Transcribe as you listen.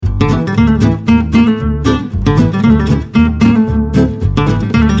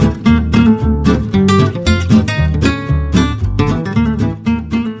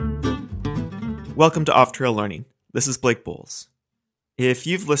Welcome to Off Trail Learning. This is Blake Bowles. If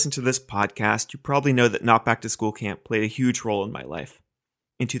you've listened to this podcast, you probably know that Not Back to School Camp played a huge role in my life.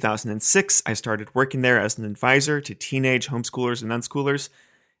 In 2006, I started working there as an advisor to teenage homeschoolers and unschoolers,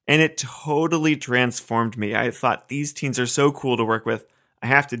 and it totally transformed me. I thought, these teens are so cool to work with. I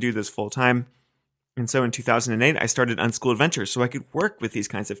have to do this full time. And so in 2008, I started Unschool Adventures so I could work with these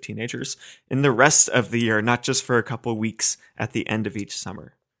kinds of teenagers in the rest of the year, not just for a couple weeks at the end of each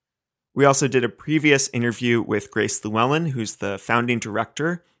summer. We also did a previous interview with Grace Llewellyn, who's the founding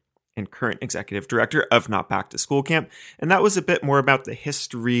director and current executive director of Not Back to School Camp, and that was a bit more about the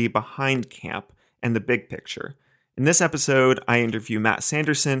history behind camp and the big picture. In this episode, I interview Matt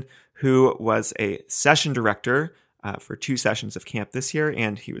Sanderson, who was a session director for 2 sessions of camp this year,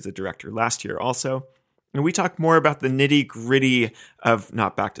 and he was a director last year also. And we talk more about the nitty-gritty of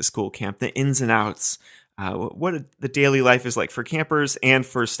Not Back to School Camp, the ins and outs, what the daily life is like for campers and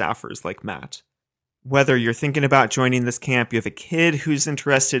for staffers like Matt. Whether you're thinking about joining this camp, you have a kid who's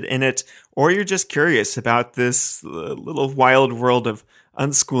interested in it, or you're just curious about this little wild world of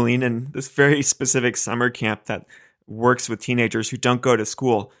unschooling and this very specific summer camp that works with teenagers who don't go to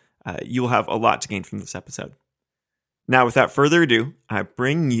school, you'll have a lot to gain from this episode. Now, without further ado, I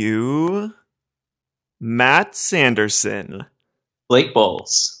bring you Matt Sanderson. Blake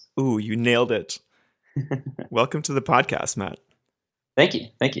Bowles. Ooh, you nailed it. Welcome to the podcast, Matt. Thank you.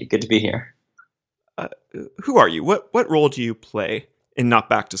 Good to be here. Who are you? What role do you play in Not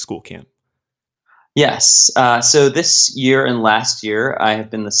Back to School Camp? Yes. So this year and last year, I have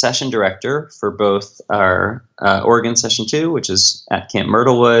been the session director for both our Oregon Session 2, which is at Camp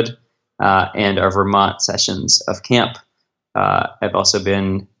Myrtlewood, and our Vermont sessions of camp. I've also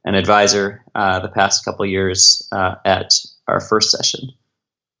been an advisor the past couple of years at our first session.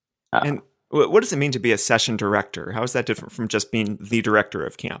 And what does it mean to be a session director? How is that different from just being the director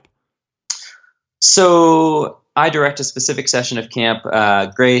of camp? So I direct a specific session of camp.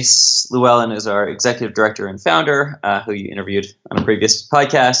 Grace Llewellyn is our executive director and founder, who you interviewed on a previous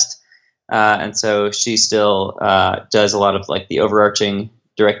podcast. And so she still does a lot of like the overarching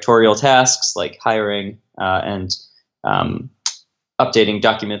directorial tasks like hiring and updating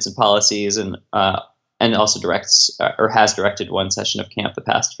documents and policies, and also directs or has directed one session of camp the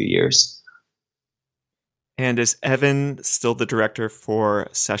past few years. And is Evan still the director for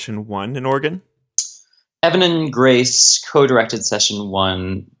Session 1 in Oregon? Evan and Grace co-directed Session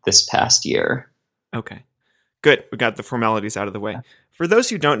 1 this past year. Okay, good. We got the formalities out of the way. For those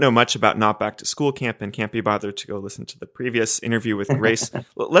who don't know much about Not Back to School Camp and can't be bothered to go listen to the previous interview with Grace,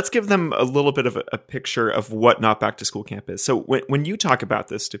 let's give them a little bit of a picture of what Not Back to School Camp is. So when you talk about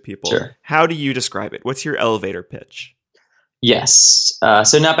this to people, Sure. How do you describe it? What's your elevator pitch? Yes.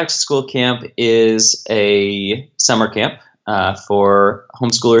 So Not Back to School Camp is a summer camp for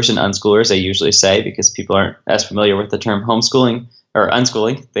homeschoolers and unschoolers, I usually say, because people aren't as familiar with the term homeschooling or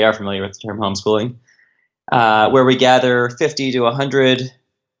unschooling. They are familiar with the term homeschooling, where we gather 50 to 100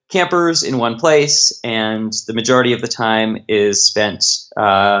 campers in one place, and the majority of the time is spent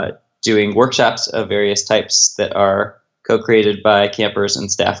doing workshops of various types that are co-created by campers and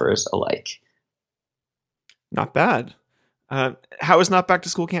staffers alike. Not bad. How is Not Back to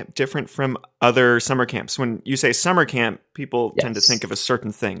School Camp different from other summer camps? When you say summer camp, people tend to think of a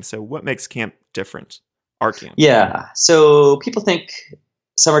certain thing. So what makes camp different? Our camp. Yeah. So people think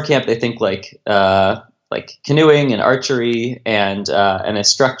summer camp, they think like canoeing and archery and a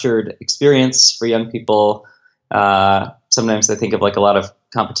structured experience for young people. Sometimes they think of like a lot of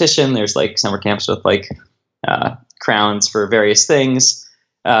competition. There's like summer camps with like crowns for various things.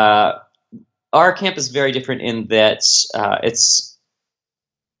 Our camp is very different in that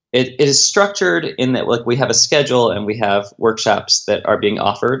it is structured in that like we have a schedule and we have workshops that are being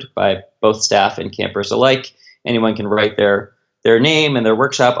offered by both staff and campers alike. Anyone can write their name and their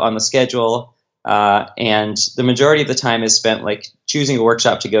workshop on the schedule, and the majority of the time is spent like choosing a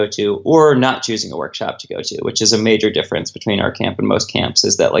workshop to go to or not choosing a workshop to go to, which is a major difference between our camp and most camps.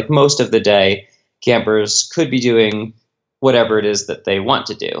 Is that like most of the day campers could be doing whatever it is that they want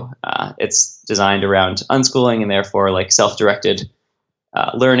to do. It's designed around unschooling, and therefore like self-directed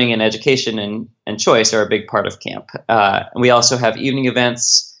learning and education and choice are a big part of camp. And we also have evening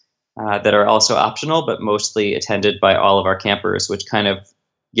events that are also optional, but mostly attended by all of our campers, which kind of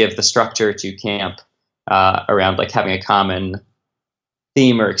give the structure to camp around like having a common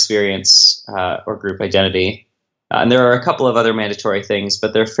theme or experience or group identity. And there are a couple of other mandatory things,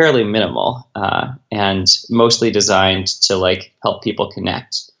 but they're fairly minimal and mostly designed to like help people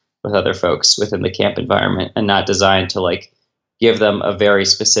connect with other folks within the camp environment, and not designed to like give them a very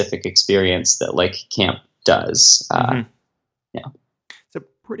specific experience that like camp does. So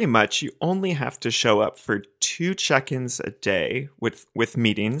pretty much you only have to show up for 2 check-ins a day with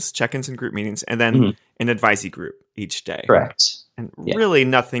meetings, check-ins and group meetings, and then an advisee group each day. Correct. And really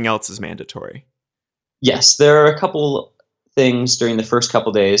nothing else is mandatory. Yes, there are a couple things during the first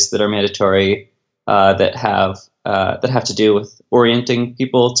couple days that are mandatory that have to do with orienting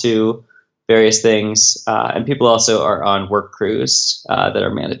people to various things, and people also are on work crews that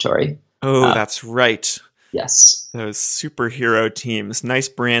are mandatory. Oh, that's right. Yes. Those superhero teams. Nice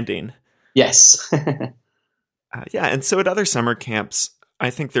branding. Yes. Yeah, and so at other summer camps, I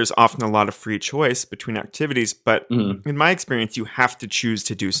think there's often a lot of free choice between activities, but in my experience, you have to choose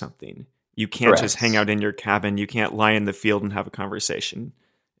to do something. You can't just hang out in your cabin. You can't lie in the field and have a conversation.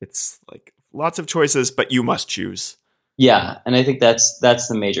 It's like lots of choices, but you must choose. Yeah, and I think that's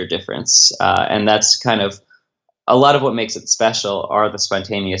the major difference. And that's kind of a lot of what makes it special are the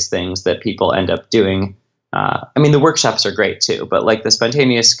spontaneous things that people end up doing. I mean, the workshops are great too, but like the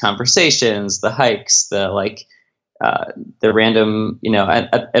spontaneous conversations, the hikes, the random,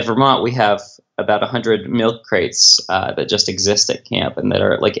 at Vermont, we have about 100 milk crates that just exist at camp and that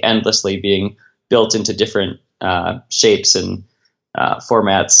are like endlessly being built into different shapes and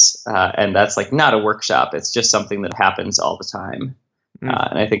formats. And that's like not a workshop. It's just something that happens all the time.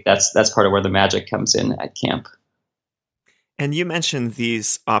 And I think that's part of where the magic comes in at camp. And you mentioned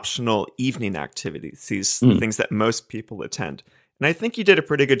these optional evening activities, these things that most people attend. And I think you did a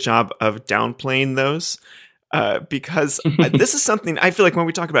pretty good job of downplaying those because this is something I feel like when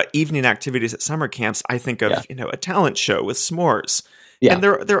we talk about evening activities at summer camps, I think of, a talent show with s'mores. Yeah. And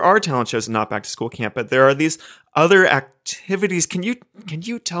there are talent shows at Not Back to School Camp, but there are these other activities. Can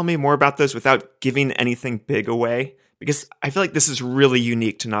you tell me more about those without giving anything big away? Because I feel like this is really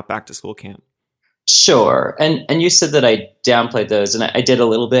unique to Not Back to School Camp. Sure. And you said that I downplayed those, and I did a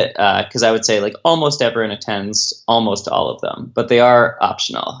little bit because I would say like almost everyone attends almost all of them, but they are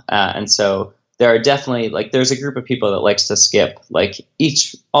optional. And so there are definitely there's a group of people that likes to skip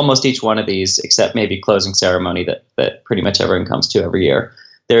almost each one of these, except maybe closing ceremony that pretty much everyone comes to every year.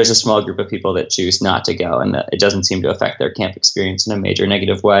 There's a small group of people that choose not to go, and that it doesn't seem to affect their camp experience in a major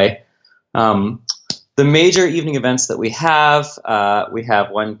negative way. The major evening events that we have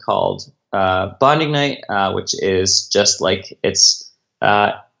one called Bonding Night, which is just it's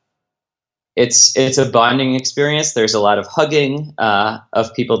a bonding experience. There's a lot of hugging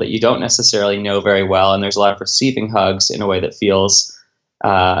of people that you don't necessarily know very well, and there's a lot of receiving hugs in a way that feels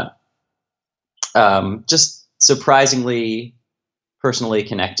just surprisingly personally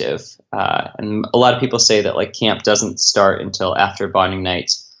connective. And a lot of people say that camp doesn't start until after Bonding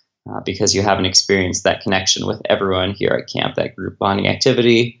Night because you haven't experienced that connection with everyone here at camp, that group bonding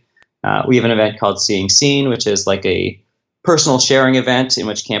activity. We have an event called Seeing Seen, which is like a personal sharing event in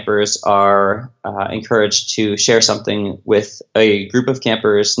which campers are encouraged to share something with a group of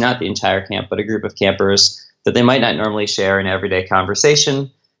campers, not the entire camp, but a group of campers that they might not normally share in everyday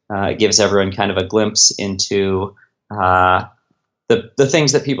conversation. It gives everyone kind of a glimpse into the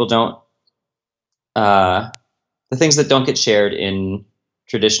things that people don't, the things that don't get shared in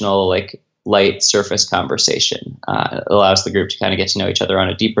traditional light surface conversation. It allows the group to kind of get to know each other on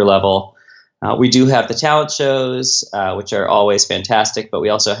a deeper level. We do have the talent shows, which are always fantastic, but we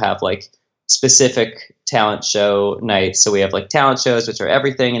also have specific talent show nights. So we have talent shows, which are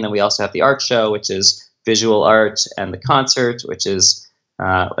everything. And then we also have the art show, which is visual art, and the concert, which is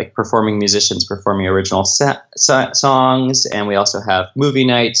performing musicians performing original songs. And we also have movie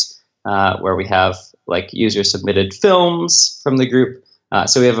night, where we have user submitted films from the group.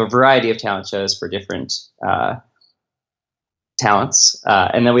 So we have a variety of talent shows for different talents.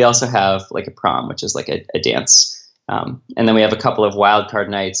 And then we also have a prom, which is a dance. And then we have a couple of wildcard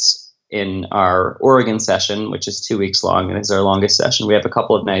nights in our Oregon session, which is 2 weeks long and is our longest session. We have a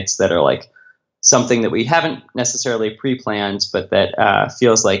couple of nights that are something that we haven't necessarily pre-planned, but that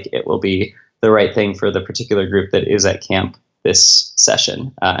feels like it will be the right thing for the particular group that is at camp this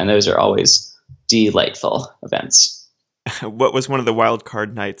session. And those are always delightful events. What was one of the wild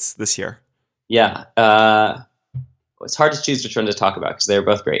card nights this year? Yeah. It's hard to choose which one to talk about because they were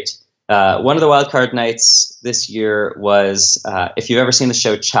both great. One of the wild card nights this year was, if you've ever seen the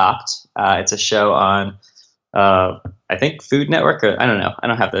show Chopped, it's a show on, I think, Food Network, or I don't know. I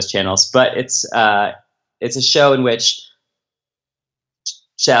don't have those channels, but it's a show in which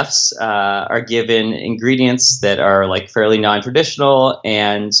chefs are given ingredients that are fairly non-traditional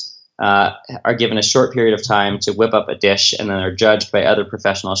and are given a short period of time to whip up a dish, and then are judged by other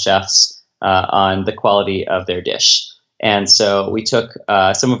professional chefs on the quality of their dish. And so we took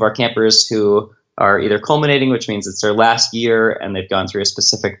some of our campers who are either culminating, which means it's their last year and they've gone through a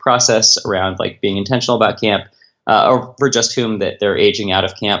specific process around being intentional about camp, or for just whom that they're aging out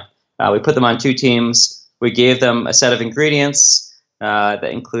of camp. We put them on 2 teams. We gave them a set of ingredients that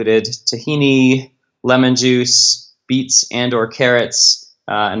included tahini, lemon juice, beets and or carrots,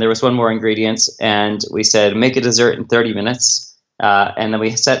 and there was one more ingredient. And we said, make a dessert in 30 minutes. And then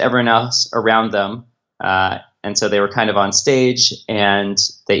we set everyone else around them. And so they were kind of on stage, and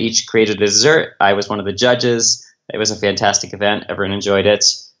they each created a dessert. I was one of the judges. It was a fantastic event. Everyone enjoyed it.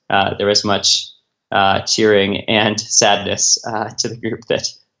 There was much cheering and sadness to the group that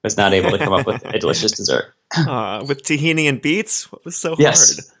was not able to come up with a delicious dessert. With tahini and beets? What was so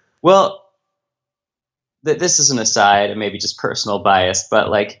yes. hard? Well, this is an aside and maybe just personal bias, but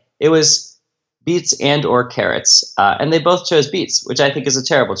like it was beets and or carrots, and they both chose beets, which I think is a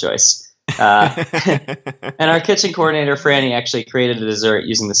terrible choice. And our kitchen coordinator, Franny, actually created a dessert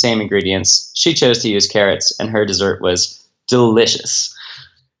using the same ingredients. She chose to use carrots, and her dessert was delicious.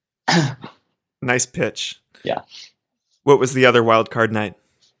 Nice pitch. Yeah. What was the other wild card night?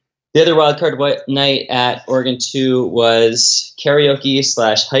 The other wildcard night at Oregon 2 was karaoke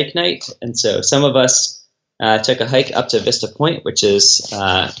 / hike night. And so some of us took a hike up to Vista Point, which is,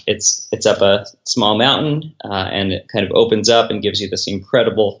 it's up a small mountain, and it kind of opens up and gives you this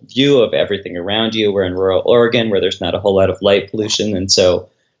incredible view of everything around you. We're in rural Oregon where there's not a whole lot of light pollution. And so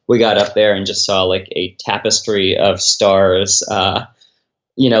we got up there and just saw like a tapestry of stars,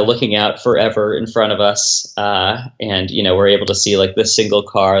 looking out forever in front of us. And, we're able to see like the single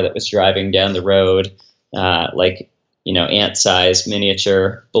car that was driving down the road, ant-sized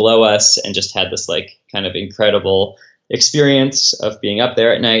miniature below us, and just had this like kind of incredible experience of being up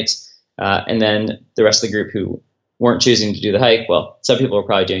there at night. And then the rest of the group who weren't choosing to do the hike, well, some people were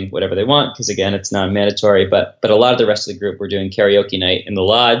probably doing whatever they want because, again, it's non-mandatory, but a lot of the rest of the group were doing karaoke night in the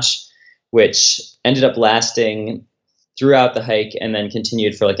lodge, which ended up lasting throughout the hike and then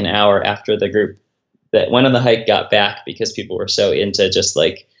continued for like an hour after the group that went on the hike got back, because people were so into just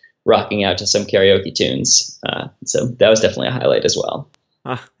like rocking out to some karaoke tunes. So that was definitely a highlight as well.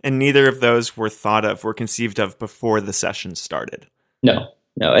 And neither of those were conceived of before the session started. No.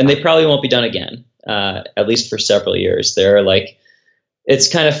 And they probably won't be done again, at least for several years. They're like,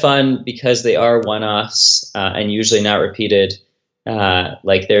 it's kind of fun because they are one-offs and usually not repeated.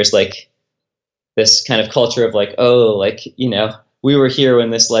 Like there's like this kind of culture of like, we were here when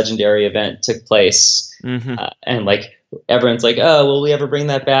this legendary event took place. Mm-hmm. And like, everyone's like, oh, will we ever bring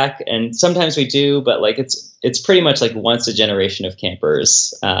that back? And sometimes we do, but like, it's pretty much like once a generation of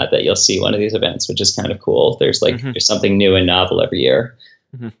campers that you'll see one of these events, which is kind of cool. There's like, there's something new and novel every year.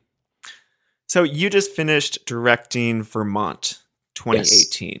 Mm-hmm. So you just finished directing Vermont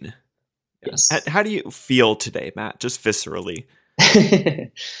 2018. Yes. How do you feel today, Matt? Just viscerally.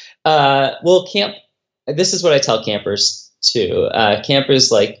 Well, this is what I tell campers too. Camp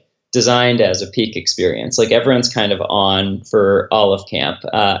is like designed as a peak experience. Like everyone's kind of on for all of camp.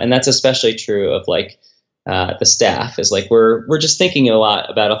 And that's especially true of like the staff is like, we're just thinking a lot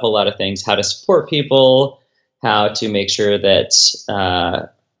about a whole lot of things, how to support people, how to make sure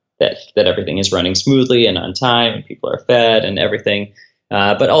that everything is running smoothly and on time and people are fed and everything.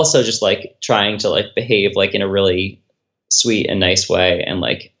 But also just like trying to like behave like in a really sweet and nice way and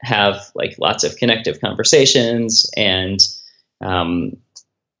like have like lots of connective conversations and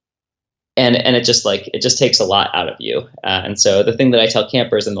it just takes a lot out of you. And so the thing that I tell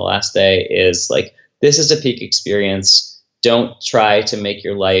campers in the last day is like, this is a peak experience. Don't try to make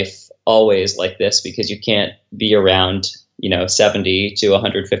your life always like this, because you can't be around, 70 to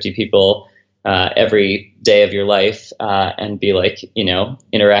 150 people every day of your life and be like,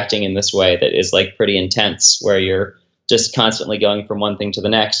 interacting in this way that is like pretty intense, where you're just constantly going from one thing to the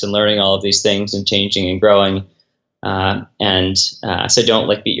next and learning all of these things and changing and growing. So don't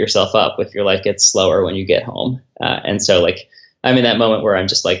like beat yourself up if your life gets slower when you get home. And so like, I'm in that moment where I'm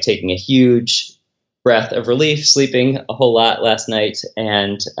just like taking a huge breath of relief, sleeping a whole lot last night,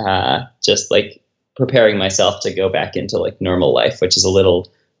 and just like preparing myself to go back into like normal life, which is a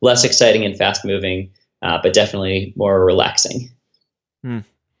little less exciting and fast moving, but definitely more relaxing.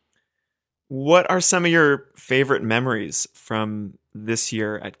 What are some of your favorite memories from this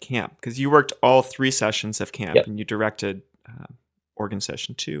year at camp? Because you worked all 3 sessions of camp. Yep. And you directed Oregon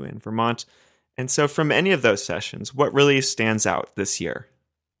Session 2 in Vermont. And so from any of those sessions, what really stands out this year?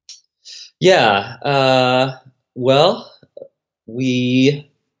 Yeah. Well,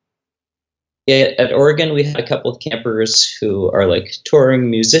 at Oregon, we had a couple of campers who are like touring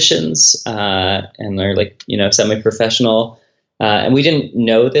musicians and they're like, semi-professional. And we didn't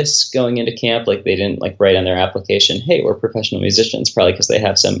know this going into camp. Like they didn't like write on their application, hey, we're professional musicians, probably because they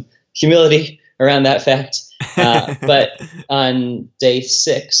have some humility around that fact. But on day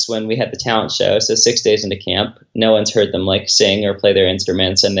 6, when we had the talent show, so 6 days into camp, no one's heard them like sing or play their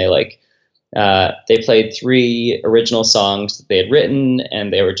instruments, and they played 3 original songs that they had written,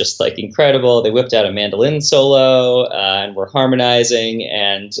 and they were just like incredible. They whipped out a mandolin solo and were harmonizing,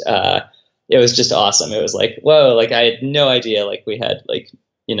 and it was just awesome. It was like, whoa, like I had no idea like we had like,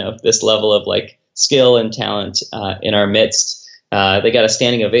 this level of like skill and talent in our midst. They got a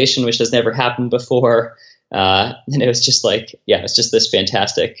standing ovation, which has never happened before. And it was just like, it was just this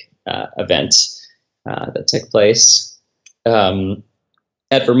fantastic event that took place.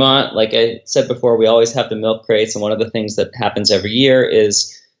 At Vermont, like I said before, we always have the milk crates. And one of the things that happens every year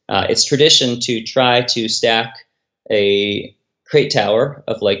is it's tradition to try to stack a crate tower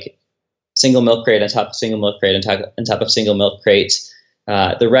of like single milk crate on top of single milk crate on top of single milk crate.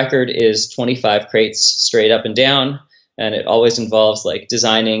 The record is 25 crates straight up and down. And it always involves like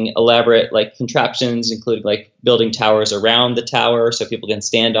designing elaborate like contraptions, including like building towers around the tower so people can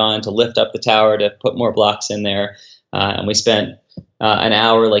stand on to lift up the tower to put more blocks in there. And we spent an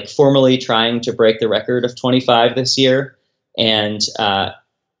hour like formally trying to break the record of 25 this year. And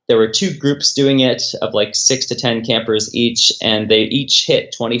there were 2 groups doing it of like 6 to 10 campers each, and they each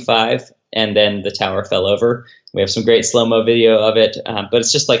hit 25, and then the tower fell over. We have some great slow-mo video of it, but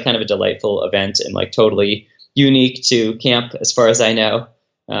it's just like kind of a delightful event and like totally unique to camp as far as I know.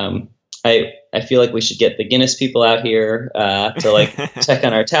 I feel like we should get the Guinness people out here to like check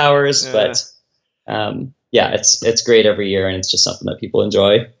on our towers, but it's great every year, and it's just something that people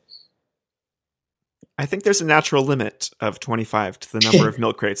enjoy. I think there's a natural limit of 25 to the number of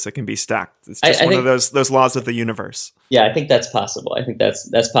milk crates that can be stacked. It's just one of those laws of the universe. Yeah, I think that's possible. I think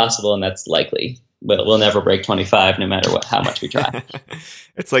that's possible, and that's likely. We'll never break 25 no matter how much we try.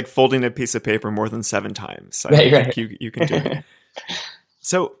 It's like folding a piece of paper more than 7 times. So right. I think you can do it.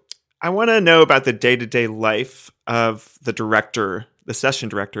 So I want to know about the day-to-day life of the session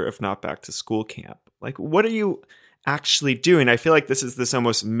director of Not Back to School Camp. Like, what are you actually doing? I feel like this is this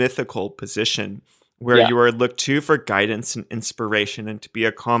almost mythical position where you are looked to for guidance and inspiration and to be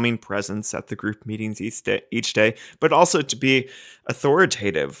a calming presence at the group meetings each day, but also to be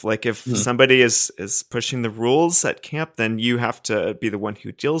authoritative. Like if somebody is pushing the rules at camp, then you have to be the one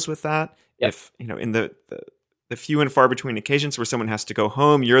who deals with that. Yep. If, in the few and far between occasions where someone has to go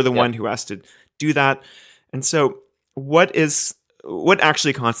home, you're the one who has to do that. And so what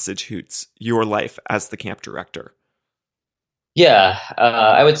actually constitutes your life as the camp director? Yeah,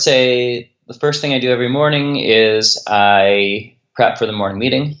 I would say the first thing I do every morning is I prep for the morning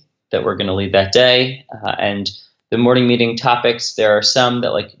meeting that we're going to lead that day. And the morning meeting topics, there are some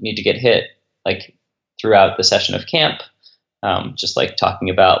that like need to get hit like throughout the session of camp. Just like talking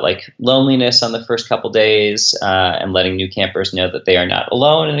about like loneliness on the first couple days and letting new campers know that they are not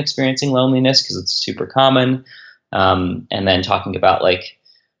alone in experiencing loneliness because it's super common. And then talking about like,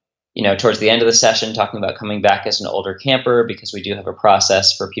 towards the end of the session, talking about coming back as an older camper, because we do have a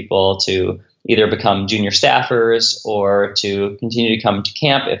process for people to either become junior staffers or to continue to come to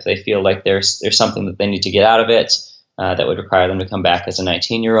camp if they feel like there's something that they need to get out of it that would require them to come back as a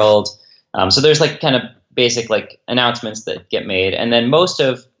 19-year-old. So there's like kind of basic like announcements that get made. And then most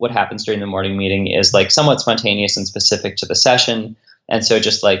of what happens during the morning meeting is like somewhat spontaneous and specific to the session. And so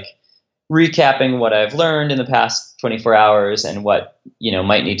just like recapping what I've learned in the past 24 hours and what,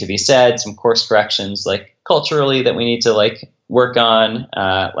 might need to be said, some course corrections, like culturally that we need to like work on,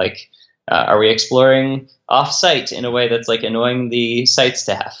 are we exploring off-site in a way that's like annoying the site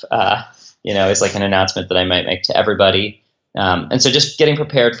staff, is like an announcement that I might make to everybody. And so just getting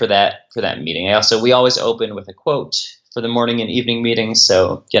prepared for that meeting. We always open with a quote for the morning and evening meetings.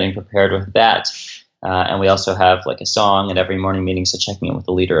 So getting prepared with that. And we also have like a song at every morning meeting. So checking in with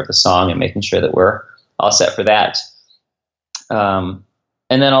the leader of the song and making sure that we're all set for that.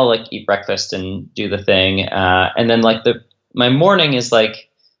 And then I'll like eat breakfast and do the thing. And then like my morning is like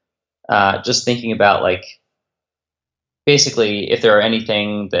just thinking about like basically if there are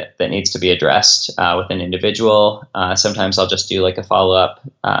anything that needs to be addressed with an individual. Sometimes I'll just do like a follow-up,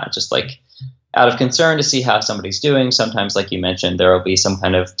 just like out of concern to see how somebody's doing. Sometimes, like you mentioned, there will be some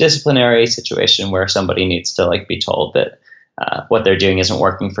kind of disciplinary situation where somebody needs to like be told that what they're doing isn't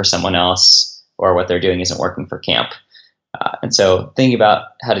working for someone else or what they're doing isn't working for camp. And so thinking about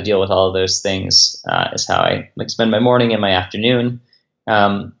how to deal with all of those things is how I like spend my morning and my afternoon.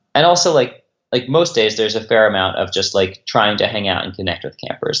 And also like most days, there's a fair amount of just like trying to hang out and connect with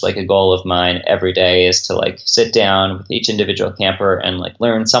campers. Like a goal of mine every day is to like sit down with each individual camper and like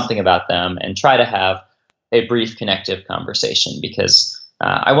learn something about them and try to have a brief connective conversation because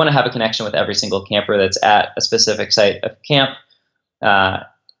I want to have a connection with every single camper that's at a specific site of camp.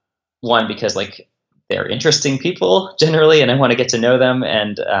 One, because like they're interesting people generally, and I want to get to know them.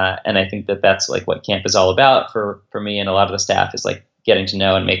 And I think that that's like what camp is all about for me and a lot of the staff, is like getting to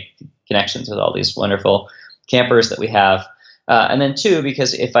know and make connections with all these wonderful campers that we have. And then two,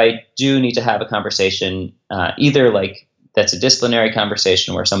 because if I do need to have a conversation, either like that's a disciplinary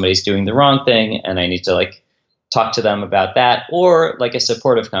conversation where somebody's doing the wrong thing and I need to like talk to them about that, or like a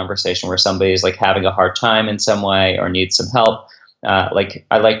supportive conversation where somebody's like having a hard time in some way or needs some help. Like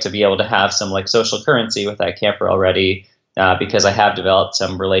I like to be able to have some like social currency with that camper already, because I have developed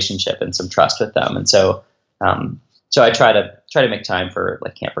some relationship and some trust with them. And so I try to make time for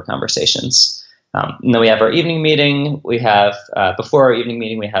like camper conversations. And then we have our evening meeting. We have, before our evening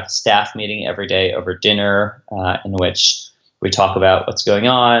meeting, we have a staff meeting every day over dinner, in which we talk about what's going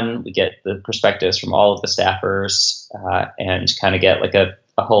on. We get the perspectives from all of the staffers, and kind of get like a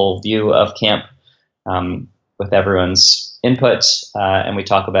whole view of camp, with everyone's input. And we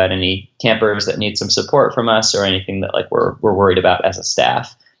talk about any campers that need some support from us or anything that like we're worried about as a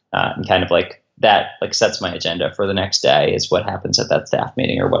staff. And kind of like that like sets my agenda for the next day, is what happens at that staff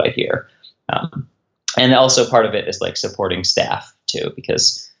meeting or what I hear. And also part of it is like supporting staff too,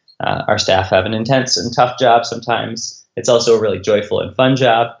 because our staff have an intense and tough job sometimes. It's also a really joyful and fun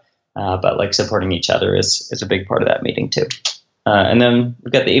job, but like supporting each other is a big part of that meeting too. And then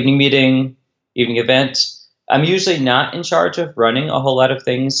we've got the evening event. I'm usually not in charge of running a whole lot of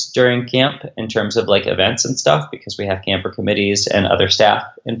things during camp in terms of like events and stuff, because we have camper committees and other staff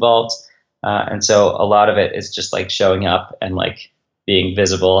involved. And so a lot of it is just like showing up and like being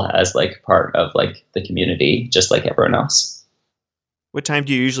visible as like part of like the community, just like everyone else. What time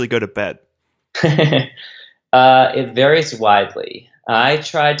do you usually go to bed? It varies widely. I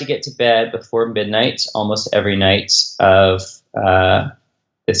try to get to bed before midnight almost every night of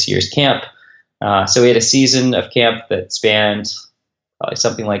this year's camp. So we had a season of camp that spanned probably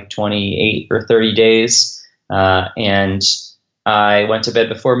something like 28 or 30 days. And I went to bed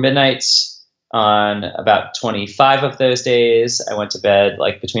before midnight on about 25 of those days. I went to bed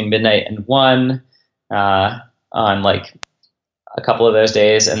like between midnight and 1 on like a couple of those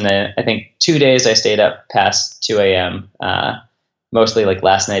days. And then I think 2 days I stayed up past 2 a.m., mostly like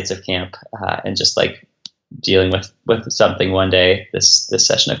last nights of camp, and just like dealing with something one day this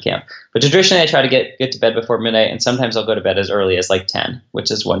session of camp. But traditionally I try to get to bed before midnight, and sometimes I'll go to bed as early as like 10,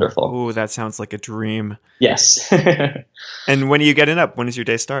 which is wonderful. Oh, that sounds like a dream. Yes. And when are you getting up? When does your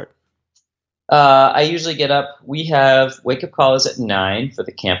day start? I usually get up. We have wake-up calls at 9 for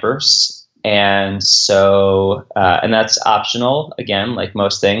the campers. And so, and that's optional, again, like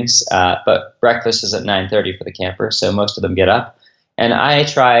most things. But breakfast is at 9:30 for the campers, so most of them get up. And I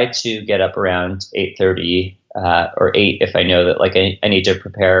try to get up around 8:30 or 8 if I know that like I need to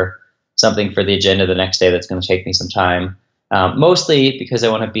prepare something for the agenda the next day that's going to take me some time. Mostly because I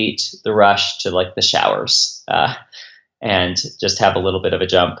want to beat the rush to like the showers. And just have a little bit of a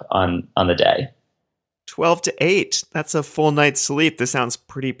jump on the day. 12 to 8. That's a full night's sleep. This sounds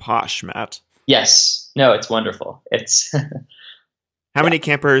pretty posh, Matt. Yes. No, it's wonderful. It's How many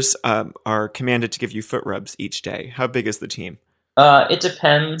campers are commanded to give you foot rubs each day? How big is the team? It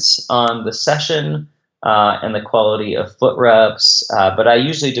depends on the session and the quality of foot rubs, but I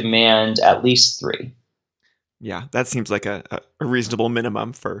usually demand at least 3. Yeah, that seems like a reasonable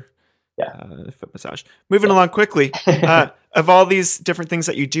minimum for foot massage. Moving along quickly, of all these different things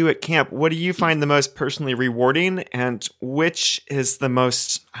that you do at camp, what do you find the most personally rewarding, and which is the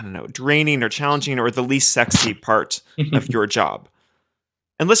most, I don't know, draining or challenging or the least sexy part of your job?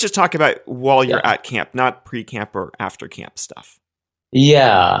 And let's just talk about while you're at camp, not pre-camp or after camp stuff.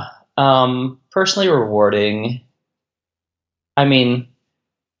 Yeah. Personally rewarding. I mean,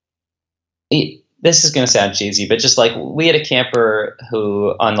 this is going to sound cheesy, but just like we had a camper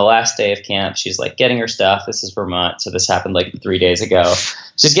who on the last day of camp, she's like getting her stuff. This is Vermont. So this happened like 3 days ago.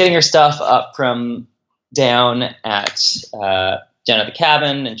 She's getting her stuff up from down at down at the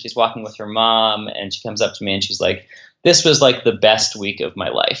cabin, and she's walking with her mom, and she comes up to me and she's like, "This was like the best week of my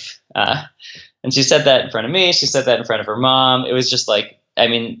life." And she said that in front of me. She said that in front of her mom. It was just like, I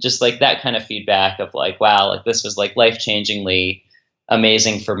mean, just like that kind of feedback of like, wow, like this was like life-changingly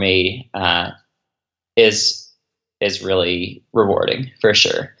amazing for me. Is really rewarding for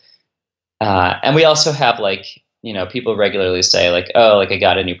sure. And we also have like, you know, people regularly say like, oh, like I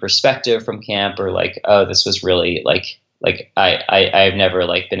got a new perspective from camp, or like, oh, this was really like I've never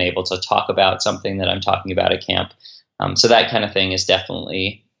like been able to talk about something that I'm talking about at camp. So that kind of thing is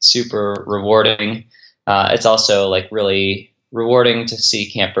definitely super rewarding. It's also like really rewarding to see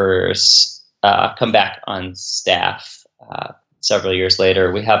campers come back on staff several years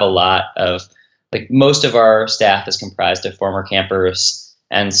later. We have a lot of like most of our staff is comprised of former campers.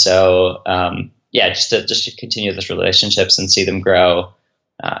 And so yeah, just to continue those relationships and see them grow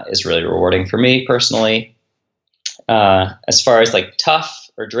is really rewarding for me personally. As far as like tough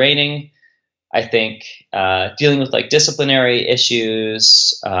or draining, I think dealing with like disciplinary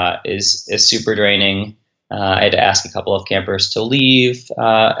issues is super draining. I had to ask a couple of campers to leave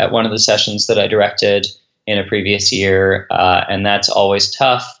at one of the sessions that I directed in a previous year, and that's always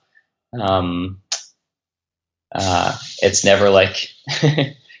tough. It's never like,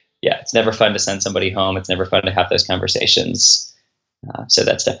 yeah, it's never fun to send somebody home. It's never fun to have those conversations. So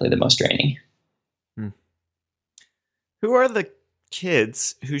that's definitely the most draining. Who are the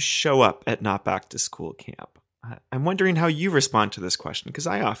kids who show up at Not Back to School camp? I'm wondering how you respond to this question, because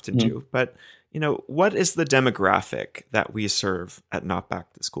I often do. But, what is the demographic that we serve at Not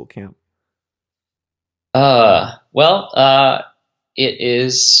Back to School camp? It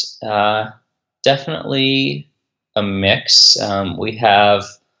is definitely a mix. We have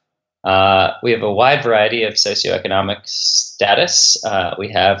a wide variety of socioeconomic status. We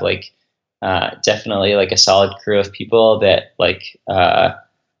have definitely like a solid crew of people that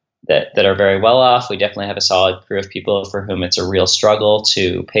that are very well off. We definitely have a solid crew of people for whom it's a real struggle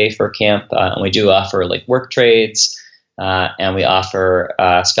to pay for camp. And we do offer like work trades, and we offer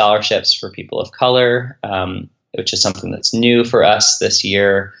scholarships for people of color, which is something that's new for us this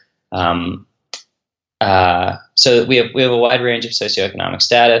year. So we have a wide range of socioeconomic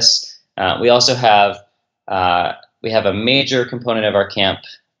status. We also have a major component of our camp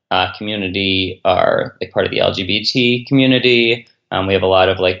community are like part of the LGBT community. We have a lot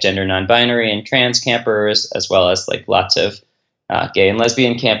of like gender non-binary and trans campers, as well as like lots of gay and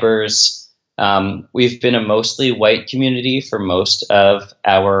lesbian campers. We've been a mostly white community for most of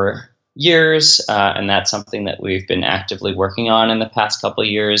our years, and that's something that we've been actively working on in the past couple of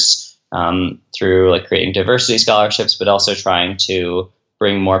years through like creating diversity scholarships, but also trying to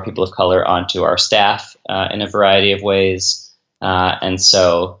bring more people of color onto our staff in a variety of ways. And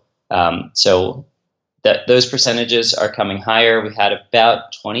so that those percentages are coming higher. We had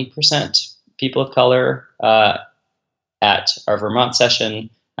about 20% people of color at our Vermont session,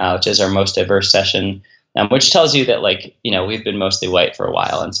 which is our most diverse session, which tells you that we've been mostly white for a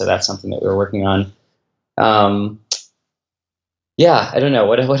while. And so that's something that we're working on. I don't know.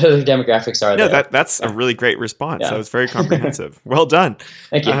 What other demographics are there? No, that's a really great response. That was very comprehensive. Well done.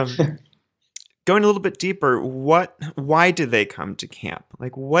 Thank you. Going a little bit deeper, why do they come to camp?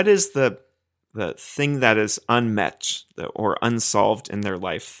 Like, what is the thing that is unmet or unsolved in their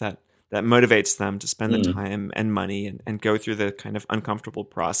life that motivates them to spend the time and money and go through the kind of uncomfortable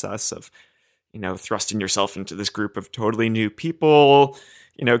process of, thrusting yourself into this group of totally new people,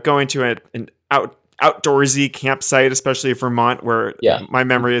 going to an outdoorsy campsite, especially Vermont, where my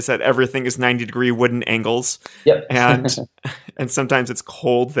memory is that everything is 90-degree wooden angles. Yep. and sometimes it's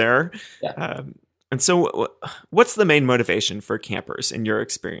cold there. Yeah. And so what's the main motivation for campers in your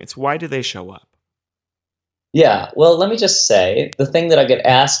experience? Why do they show up? Yeah, well, let me just say, the thing that I get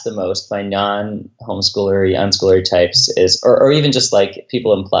asked the most by non-homeschooler, unschooler types is, or even just like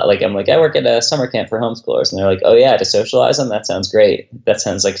people imply, like I'm like, I work at a summer camp for homeschoolers, and they're like, oh yeah, to socialize them? That sounds great. That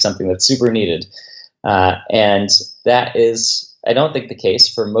sounds like something that's super needed. And that is, I don't think, the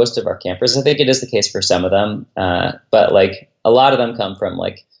case for most of our campers. I think it is the case for some of them, but like a lot of them come from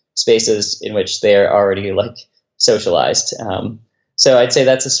like spaces in which they're already like socialized. So I'd say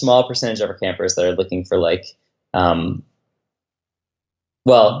that's a small percentage of our campers that are looking for like,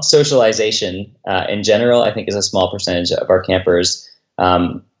 socialization in general, I think is a small percentage of our campers.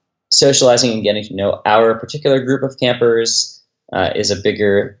 Socializing and getting to know our particular group of campers is a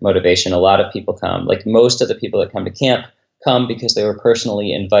bigger motivation. A lot of people come, like most of the people that come to camp come because they were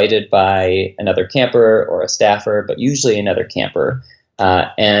personally invited by another camper or a staffer, but usually another camper.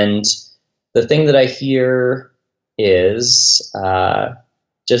 And the thing that I hear is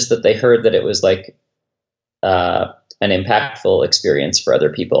just that they heard that it was like an impactful experience for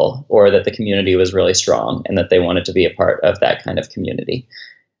other people, or that the community was really strong and that they wanted to be a part of that kind of community.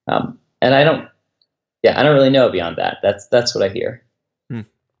 And I don't really know beyond that. That's what I hear.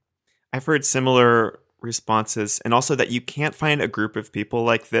 I've heard similar responses, and also that you can't find a group of people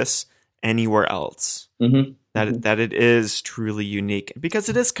like this anywhere else. Mm-hmm. That it is truly unique, because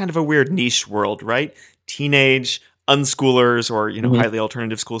it is kind of a weird niche world, right? Teenage unschoolers, or highly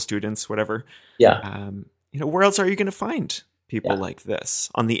alternative school students, whatever. Yeah. Where else are you going to find people like this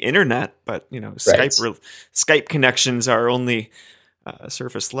on the internet? But Right. Skype connections are only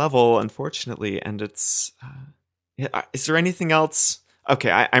surface level, unfortunately. And it's is there anything else?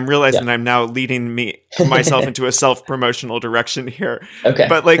 Okay, I'm realizing I'm now leading myself into a self-promotional direction here. Okay.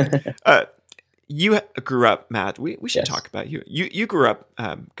 But you grew up, Matt. We should Yes. talk about you. You grew up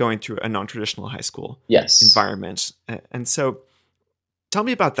going through a non-traditional high school Yes. environment, and so tell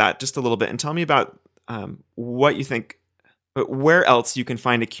me about that just a little bit, and tell me about what you think. Where else you can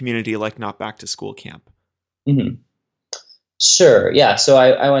find a community like Not Back to School Camp? Mm-hmm. Sure. Yeah. So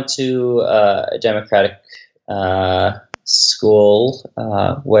I went to a Democratic school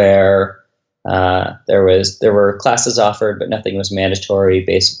where there were classes offered, but nothing was mandatory,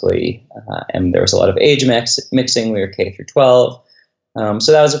 basically, and there was a lot of age mixing. We were K through 12,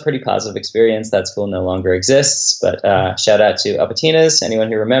 so that was a pretty positive experience. That school no longer exists, but shout out to Apatinas. Anyone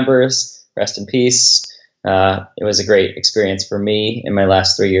who remembers, rest in peace. It was a great experience for me in my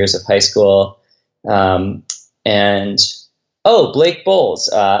last 3 years of high school, and Blake Bowles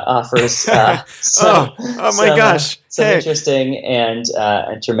offers some interesting and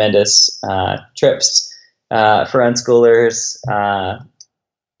tremendous trips for unschoolers.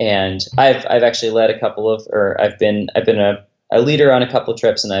 And I've actually led a couple of, or I've been a leader on a couple of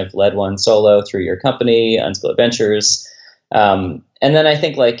trips, and I've led one solo through your company, Unschool Adventures. And then I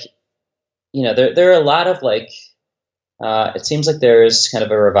think there are a lot of it seems like there's kind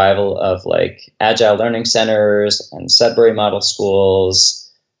of a revival of agile learning centers and Sudbury model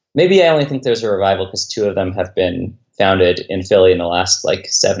schools. Maybe I only think there's a revival because 2 of them have been founded in Philly in the last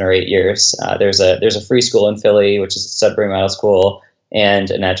 7 or 8 years. There's a free school in Philly, which is a Sudbury model school,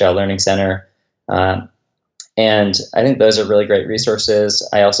 and an agile learning center. And I think those are really great resources.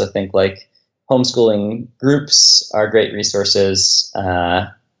 I also think homeschooling groups are great resources.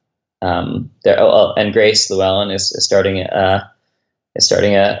 And Grace Llewellyn is starting a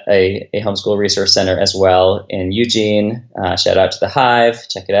homeschool resource center as well in Eugene. Shout out to the Hive,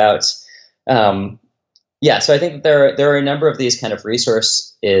 check it out. So I think that there are a number of these kind of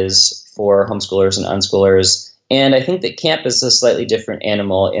resources for homeschoolers and unschoolers, and I think that camp is a slightly different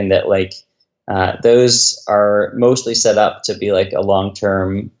animal in that those are mostly set up to be a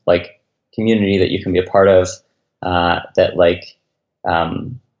long-term community that you can be a part of.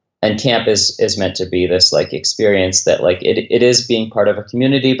 And camp is meant to be this experience that it is being part of a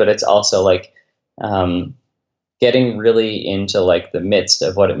community, but it's also getting really into the midst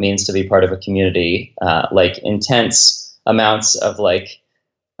of what it means to be part of a community, intense amounts of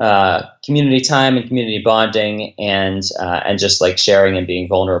community time and community bonding, and just sharing and being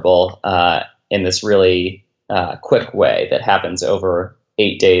vulnerable in this really quick way that happens over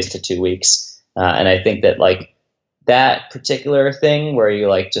 8 days to 2 weeks. And I think that that particular thing where you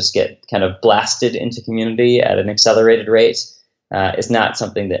just get kind of blasted into community at an accelerated rate is not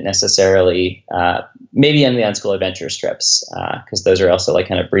something that necessarily, maybe on the Unschool Adventures trips, because those are also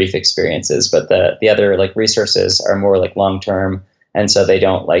kind of brief experiences, but the other resources are more long-term, and so they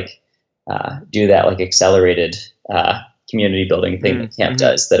don't do that accelerated community building thing that camp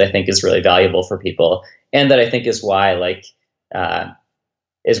does, that I think is really valuable for people, and that I think is why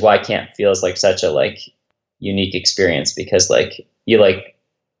camp feels such a unique experience, because you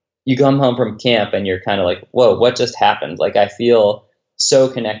come home from camp and you're kind of whoa, what just happened? I feel so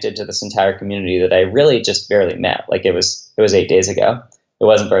connected to this entire community that I really just barely met. It was 8 days ago. It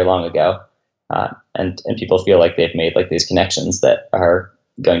wasn't very long ago. And people feel like they've made these connections that are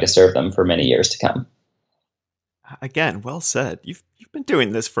going to serve them for many years to come. Again, well said. You've been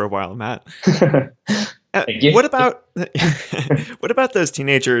doing this for a while, Matt. Thank you. What about those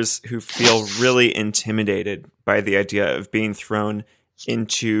teenagers who feel really intimidated by the idea of being thrown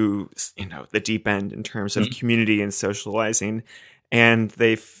into the deep end in terms of community and socializing, and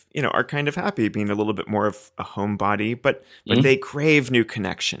they are kind of happy being a little bit more of a homebody, but they crave new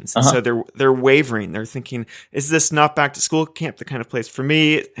connections, and so they're wavering. They're thinking, is this Not Back to School Camp the kind of place for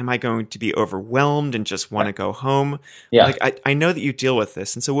me? Am I going to be overwhelmed and just want to go home? Yeah. I know that you deal with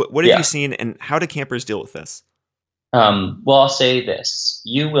this, and so what have you seen, and how do campers deal with this? Well, I'll say this: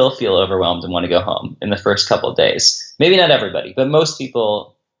 you will feel overwhelmed and want to go home in the first couple of days. Maybe not everybody, but most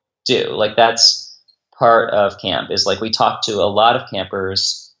people do. That's part of camp. Is we talk to a lot of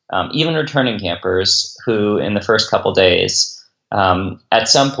campers, even returning campers, who in the first couple of days, at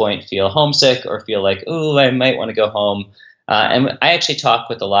some point feel homesick or feel ooh, I might want to go home. And I actually talk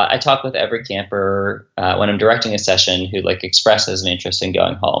with I talk with every camper when I'm directing a session who expresses an interest in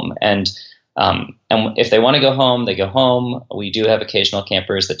going home. And if they want to go home, they go home. We do have occasional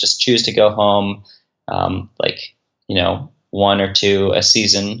campers that just choose to go home, 1 or 2 a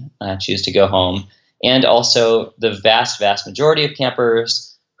season choose to go home. And also the vast, vast majority of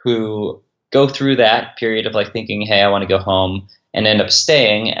campers who go through that period of thinking, hey, I want to go home, and end up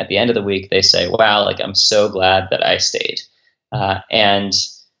staying. At the end of the week, they say, wow, I'm so glad that I stayed. So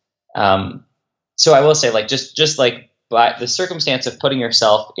I will say, just by the circumstance of putting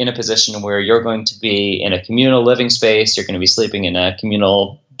yourself in a position where you're going to be in a communal living space, you're going to be sleeping in a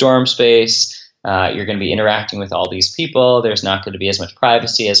communal dorm space, you're going to be interacting with all these people, there's not going to be as much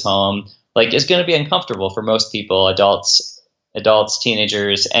privacy as home, like it's going to be uncomfortable for most people, adults,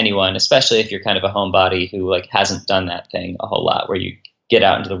 teenagers, anyone, especially if you're kind of a homebody who like hasn't done that thing a whole lot where you get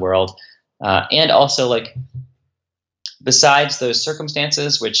out into the world. And also like, besides those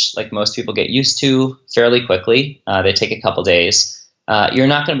circumstances, which like most people get used to fairly quickly, they take a couple days, you're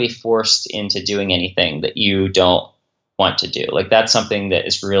not going to be forced into doing anything that you don't want to do. Like that's something that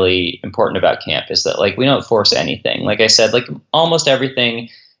is really important about camp, is that like we don't force anything. Like I said, like almost everything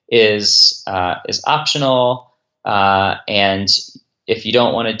is optional. And if you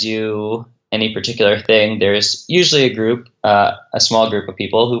don't want to do any particular thing, there's usually a small group of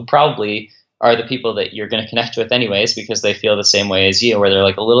people who probably are the people that you're going to connect with anyways, because they feel the same way as you, where they're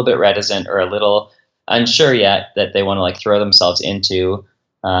like a little bit reticent or a little unsure yet that they want to like throw themselves into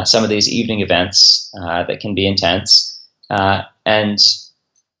some of these evening events that can be intense. And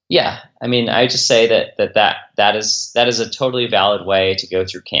yeah, I mean, I just say that is a totally valid way to go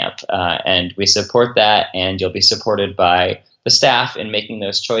through camp, and we support that, and you'll be supported by the staff in making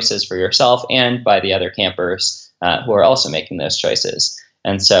those choices for yourself and by the other campers who are also making those choices.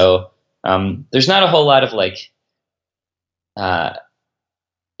 And so there's not a whole lot of like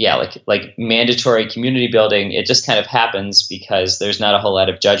mandatory community building. It just kind of happens because there's not a whole lot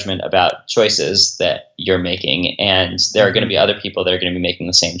of judgment about choices that you're making, and there are going to be other people that are going to be making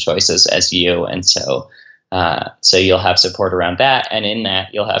the same choices as you, and so you'll have support around that, and in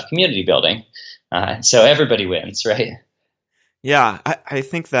that you'll have community building. So everybody wins, right? Yeah, I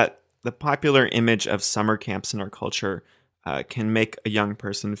think that the popular image of summer camps in our culture can make a young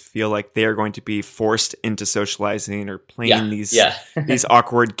person feel like they are going to be forced into socializing or playing these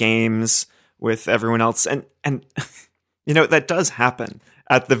awkward games with everyone else. And you know, that does happen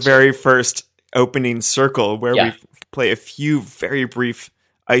at the very first opening circle where we play a few very brief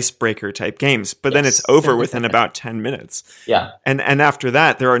icebreaker type games, but then it's over within about 10 minutes. Yeah. And after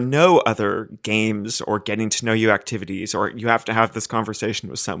that, there are no other games or getting to know you activities, or you have to have this conversation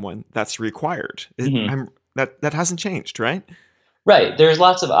with someone that's required. That hasn't changed, right? Right. There's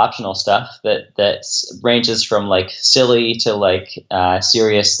lots of optional stuff that ranges from like silly to like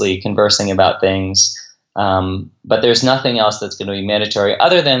seriously conversing about things. But there's nothing else that's going to be mandatory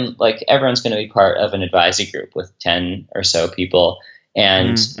other than like everyone's going to be part of an advisory group with 10 or so people.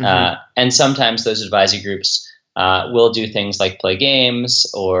 And sometimes those advisory groups will do things like play games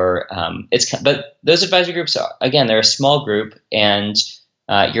or but those advisory groups are, again, they're a small group, and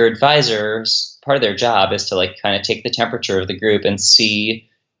your advisors, part of their job is to like kind of take the temperature of the group and see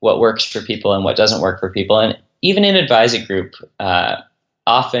what works for people and what doesn't work for people. And even in advisory group,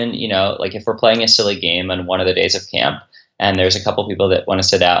 often, you know, like if we're playing a silly game on one of the days of camp and there's a couple people that want to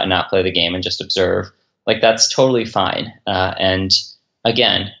sit out and not play the game and just observe, like that's totally fine. And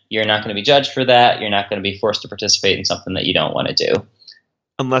again, you're not going to be judged for that. You're not going to be forced to participate in something that you don't want to do.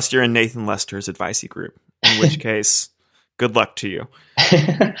 Unless you're in Nathan Lester's advisory group, in which case, good luck to you.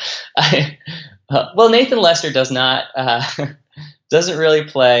 Well, Nathan Lester does not doesn't really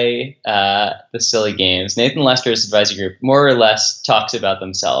play the silly games. Nathan Lester's advisory group more or less talks about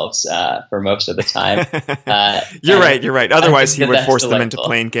themselves for most of the time. You're right. Otherwise, he would force them into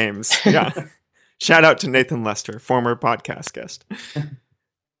playing games. Yeah. Shout out to Nathan Lester, former podcast guest.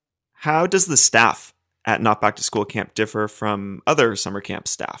 How does the staff at Not Back to School Camp differ from other summer camp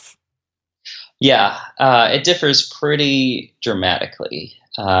staff? Yeah, it differs pretty dramatically,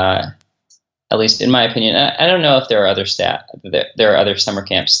 at least in my opinion. I don't know if there are other there are other summer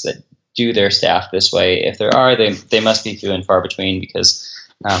camps that do their staff this way. If there are, they must be few and far between because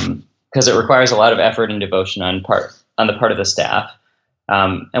it requires a lot of effort and devotion on the part of the staff.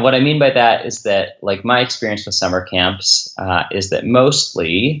 And what I mean by that is that, like, my experience with summer camps is that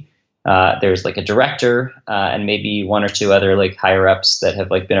mostly there's like a director and maybe one or two other like higher ups that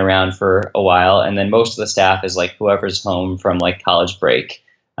have like been around for a while, and then most of the staff is like whoever's home from like college break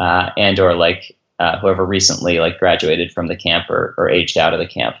and or like whoever recently like graduated from the camp or aged out of the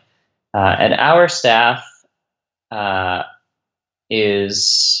camp. And our staff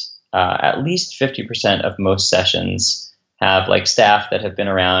is at least 50% of most sessions have like staff that have been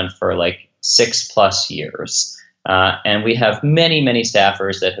around for like 6+ years. And we have many, many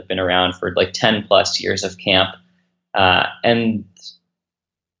staffers that have been around for like 10+ years of camp. And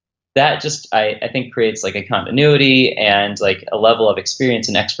that just, I think, creates like a continuity and like a level of experience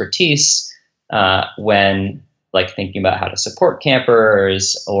and expertise when like thinking about how to support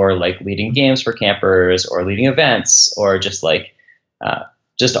campers or like leading games for campers or leading events or just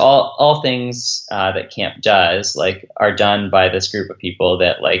just all things that camp does like are done by this group of people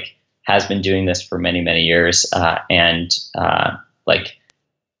that like has been doing this for many, many years, and are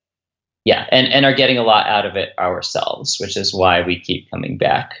getting a lot out of it ourselves, which is why we keep coming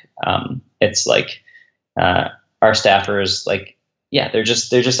back. It's like our staffers, like, yeah, they're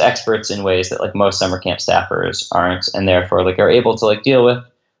just experts in ways that like most summer camp staffers aren't, and therefore like are able to like deal with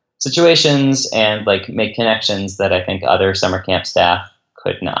situations and like make connections that I think other summer camp staff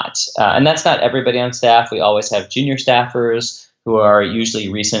could not. And that's not everybody on staff. We always have junior staffers who are usually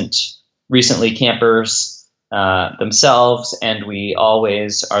recently campers themselves, and we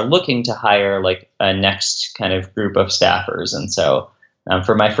always are looking to hire like a next kind of group of staffers. And so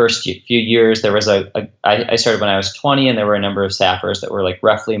for my first few years, there was I started when I was 20, and there were a number of staffers that were like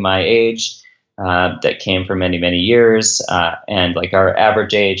roughly my age that came for many, many years, and like our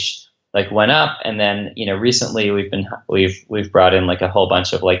average age like went up. And then, you know, recently we've brought in like a whole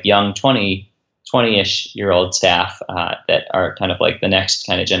bunch of like young 20-ish year old staff that are kind of like the next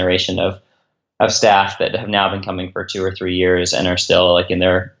kind of generation of staff that have now been coming for 2 or 3 years and are still like in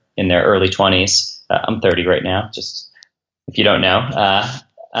their early 20s. I'm 30 right now, just if you don't know.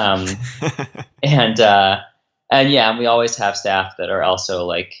 And we always have staff that are also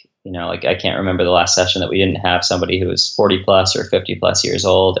like, you know, like I can't remember the last session that we didn't have somebody who was 40 plus or 50 plus years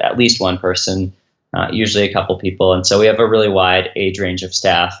old, at least one person, usually a couple people. And so we have a really wide age range of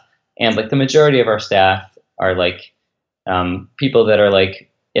staff. And like the majority of our staff are like people that are like,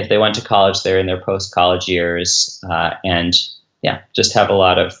 if they went to college, they're in their post-college years, and yeah, just have a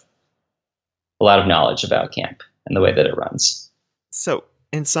lot of knowledge about camp and the way that it runs. So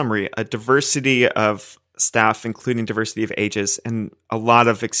in summary, a diversity of staff, including diversity of ages, and a lot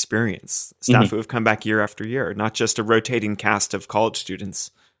of experience. Staff who have come back year after year, not just a rotating cast of college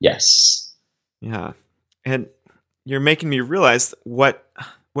students. Yes. Yeah. And you're making me realize what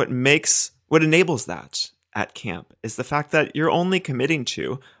enables that at camp is the fact that you're only committing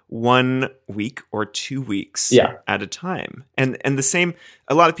to 1 week or 2 weeks at a time. And the same,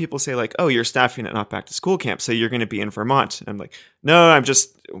 a lot of people say like, oh, you're staffing at Not Back to School camp, so you're going to be in Vermont. And I'm like, no, I'm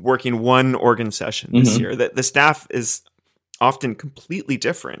just working 1 Oregon session this year. That the staff is often completely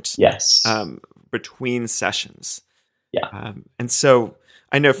different. Yes. Between sessions. Yeah. And so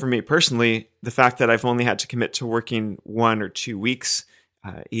I know for me personally, the fact that I've only had to commit to working 1 or 2 weeks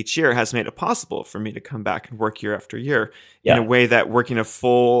each year has made it possible for me to come back and work year after year in a way that working a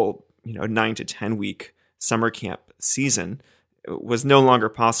full, 9 to 10 week summer camp season was no longer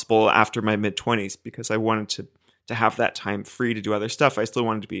possible after my mid-20s, because I wanted to have that time free to do other stuff. I still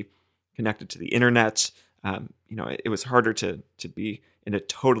wanted to be connected to the internet. It was harder to be in a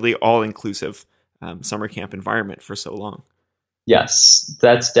totally all-inclusive summer camp environment for so long. Yes,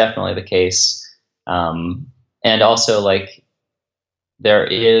 that's definitely the case. And also, like, there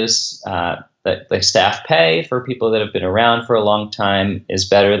is the staff pay for people that have been around for a long time is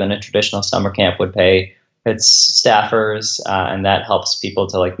better than a traditional summer camp would pay its staffers, and that helps people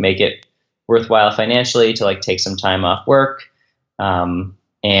to like make it worthwhile financially to like take some time off work, and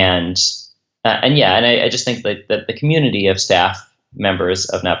I just think that the community of staff members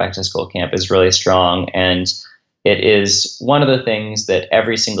of Not Back to School camp is really strong, and it is one of the things that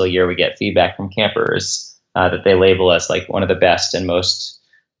every single year we get feedback from campers that they label as like one of the best and most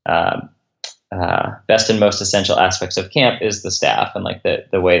essential aspects of camp is the staff, and like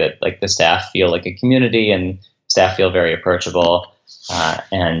the way that like the staff feel like a community and staff feel very approachable,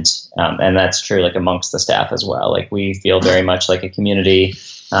 and that's true like amongst the staff as well. Like we feel very much like a community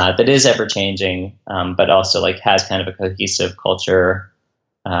that is ever changing, but also like has kind of a cohesive culture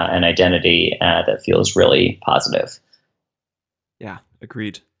and identity that feels really positive. Yeah,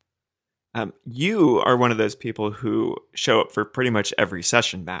 agreed. You are one of those people who show up for pretty much every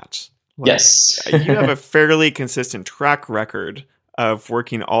session, Matt. Yes. You have a fairly consistent track record of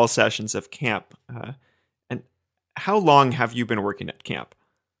working all sessions of camp. And how long have you been working at camp?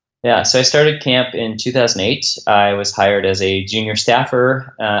 Yeah, so I started camp in 2008. I was hired as a junior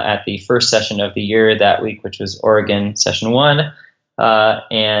staffer at the first session of the year that week, which was Oregon Session 1.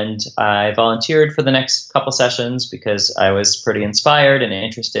 And I volunteered for the next couple sessions because I was pretty inspired and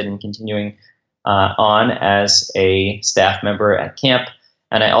interested in continuing on as a staff member at camp.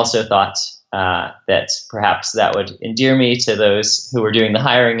 And I also thought that perhaps that would endear me to those who were doing the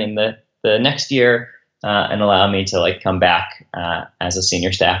hiring in the next year and allow me to like come back as a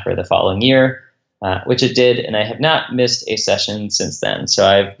senior staffer the following year, which it did. And I have not missed a session since then.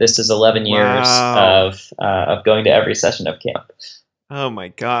 So this is 11 years of going to every session of camp. Oh my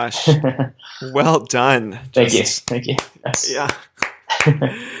gosh. Well done. Thank you. Yes. Yeah.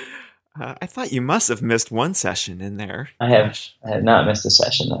 I thought you must have missed one session in there. I have not missed a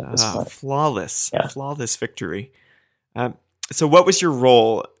session at this point. Flawless victory. So what was your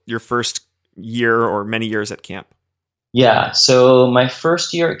role your first year or many years at camp? Yeah, so my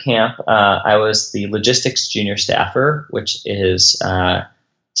first year at camp, I was the logistics junior staffer, which is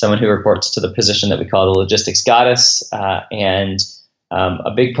someone who reports to the position that we call the logistics goddess. And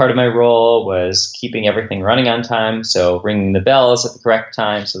a big part of my role was keeping everything running on time, so ringing the bells at the correct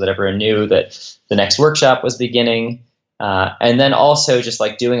time so that everyone knew that the next workshop was beginning. And then also just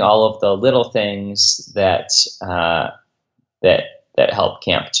like doing all of the little things that help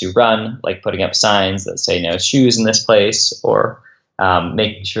camp to run, like putting up signs that say no shoes in this place, or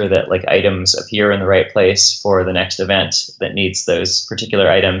making sure that like items appear in the right place for the next event that needs those particular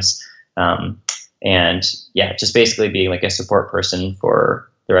items. And yeah, just basically being like a support person for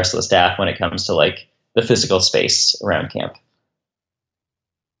the rest of the staff when it comes to like the physical space around camp.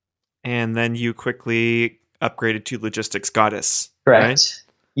 And then you quickly upgraded to logistics goddess. Correct. Right?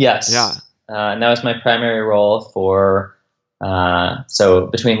 Yes. Yeah. And that was my primary role for, so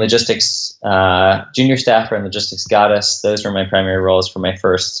between logistics junior staffer and logistics goddess, those were my primary roles for my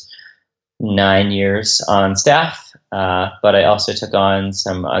first 9 years on staff. But I also took on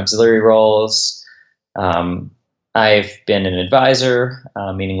some auxiliary roles. I've been an advisor,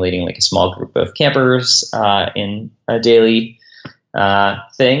 meaning leading like a small group of campers in a daily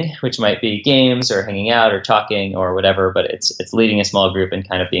thing, which might be games or hanging out or talking or whatever, but it's leading a small group and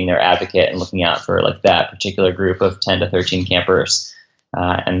kind of being their advocate and looking out for like that particular group of 10 to 13 campers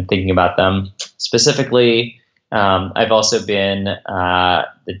and thinking about them specifically. I've also been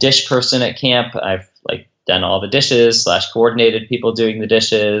the dish person at camp. I've like done all the dishes / coordinated people doing the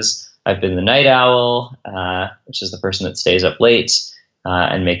dishes. I've been the night owl, which is the person that stays up late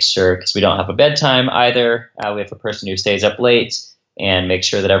and makes sure, because we don't have a bedtime either, we have a person who stays up late and makes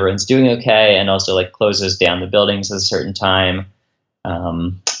sure that everyone's doing okay, and also like closes down the buildings at a certain time.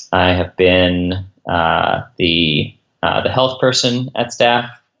 I have been the health person at staff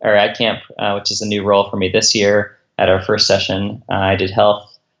or at camp, which is a new role for me this year. At our first session, I did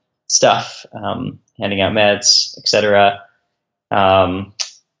health stuff, handing out meds, etc.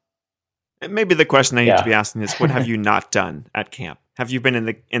 Maybe the question I need to be asking is, what have you not done at camp? Have you been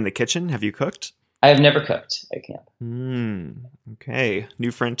in the kitchen? Have you cooked? I have never cooked at camp. Okay. New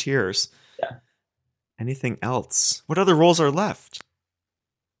frontiers. Yeah. Anything else? What other roles are left?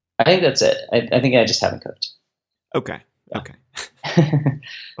 I think that's it. I think I just haven't cooked. Okay. Yeah. Okay.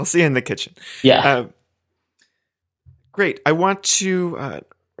 I'll see you in the kitchen. Yeah. Great. I want to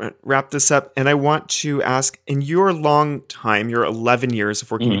wrap this up, and I want to ask, in your long time, your 11 years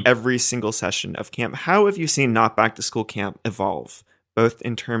of working every single session of camp, how have you seen Not Back to School Camp evolve, both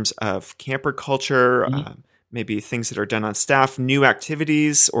in terms of camper culture, maybe things that are done on staff, new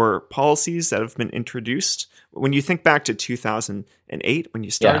activities or policies that have been introduced? When you think back to 2008, when you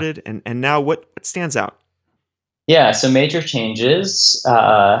started, and now what stands out? Yeah, so major changes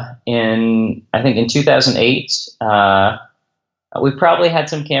I think in 2008, we probably had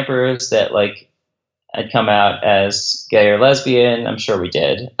some campers that like had come out as gay or lesbian. I'm sure we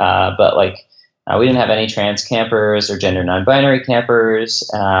did, but like we didn't have any trans campers or gender non-binary campers,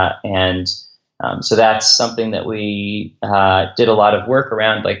 and so that's something that we did a lot of work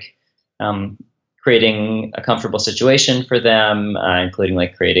around, like creating a comfortable situation for them, including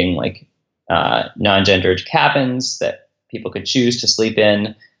like creating like non-gendered cabins that people could choose to sleep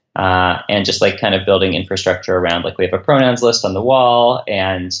in. And just like kind of building infrastructure around, like we have a pronouns list on the wall,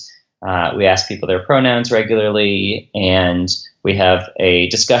 and we ask people their pronouns regularly, and we have a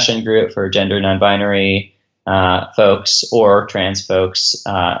discussion group for gender non-binary folks or trans folks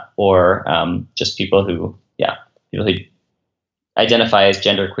or just people who identify as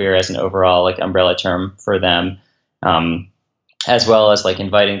genderqueer as an overall like umbrella term for them, as well as like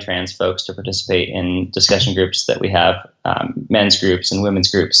inviting trans folks to participate in discussion groups that we have, men's groups and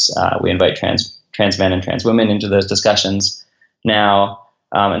women's groups. We invite trans men and trans women into those discussions now.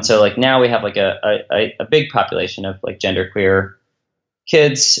 And so like now we have like a big population of like genderqueer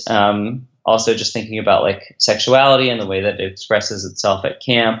kids. Also just thinking about like sexuality and the way that it expresses itself at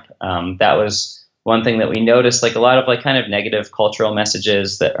camp. That was one thing that we noticed, like a lot of like kind of negative cultural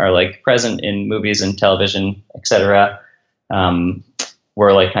messages that are like present in movies and television, et cetera.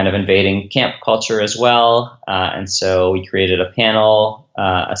 Were like kind of invading camp culture as well. And so we created a panel,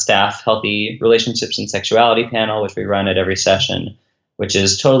 a staff healthy relationships and sexuality panel, which we run at every session, which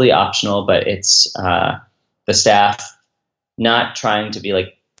is totally optional, but it's the staff not trying to be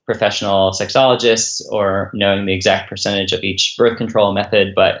like professional sexologists or knowing the exact percentage of each birth control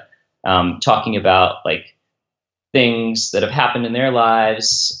method, but talking about like things that have happened in their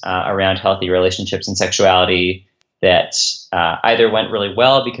lives around healthy relationships and sexuality that either went really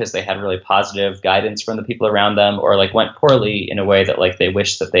well because they had really positive guidance from the people around them, or like went poorly in a way that like they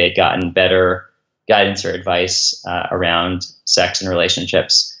wish that they had gotten better guidance or advice around sex and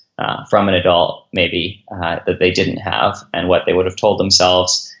relationships from an adult, maybe that they didn't have, and what they would have told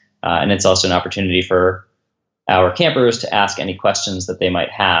themselves. And it's also an opportunity for our campers to ask any questions that they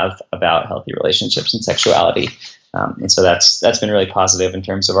might have about healthy relationships and sexuality. And so that's been really positive in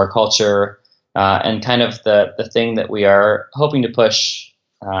terms of our culture. And kind of the thing that we are hoping to push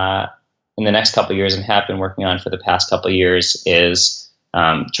in the next couple of years and have been working on for the past couple of years is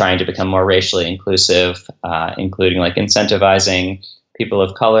trying to become more racially inclusive, including like incentivizing people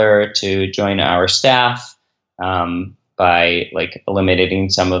of color to join our staff by like eliminating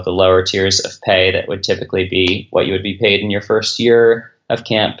some of the lower tiers of pay that would typically be what you would be paid in your first year of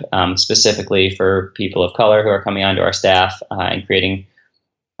camp, specifically for people of color who are coming onto our staff, and creating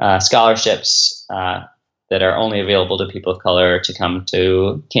scholarships that are only available to people of color to come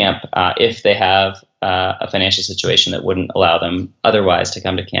to camp if they have a financial situation that wouldn't allow them otherwise to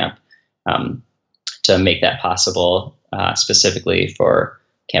come to camp, to make that possible specifically for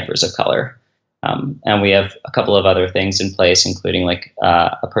campers of color. And we have a couple of other things in place, including like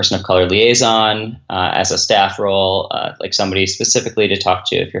a person of color liaison as a staff role, like somebody specifically to talk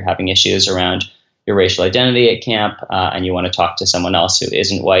to if you're having issues around your racial identity at camp and you want to talk to someone else who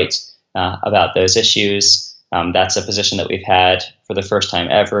isn't white about those issues. That's a position that we've had for the first time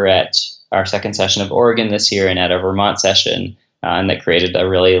ever at our second session of Oregon this year and at our Vermont session, and that created a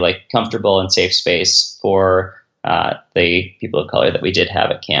really like comfortable and safe space for the people of color that we did have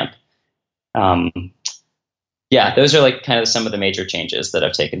at camp. Yeah, those are like kind of some of the major changes that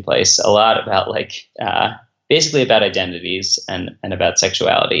have taken place. A lot about like basically about identities and about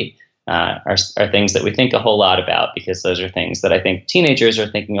sexuality are things that we think a whole lot about, because those are things that I think teenagers are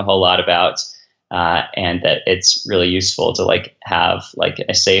thinking a whole lot about, and that it's really useful to like have like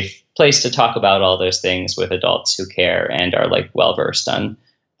a safe place to talk about all those things with adults who care and are like well versed on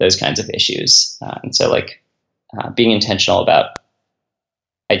those kinds of issues. And so like being intentional about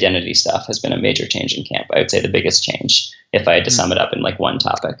identity stuff has been a major change in camp. I would say the biggest change, if I had to sum it up in like one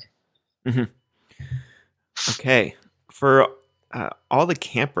topic. Mm-hmm. Okay. For all the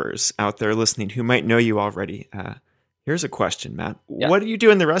campers out there listening who might know you already, here's a question, Matt. Yeah. What do you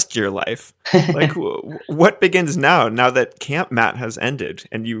do in the rest of your life? Like, what begins now that Camp Matt has ended?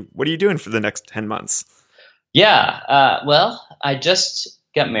 And what are you doing for the next 10 months? Yeah. Well, I just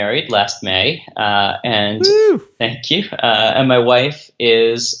got married last May, and Woo! Thank you. And my wife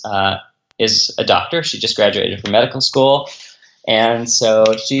is a doctor. She just graduated from medical school, and so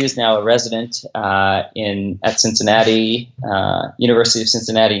she is now a resident at Cincinnati, University of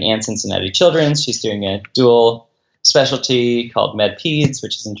Cincinnati, and Cincinnati Children's. She's doing a dual specialty called Med-Peds,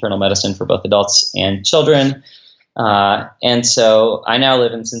 which is internal medicine for both adults and children. And so I now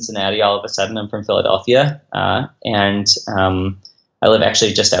live in Cincinnati. All of a sudden, I'm from Philadelphia, and I live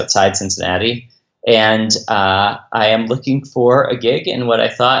actually just outside Cincinnati, and I am looking for a gig. And what I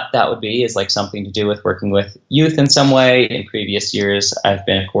thought that would be is like something to do with working with youth in some way. In previous years, I've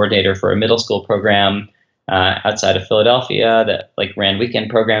been a coordinator for a middle school program outside of Philadelphia that like ran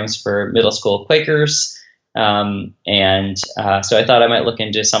weekend programs for middle school Quakers. And so I thought I might look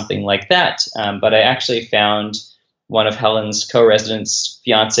into something like that. But I actually found one of Helen's co-residents'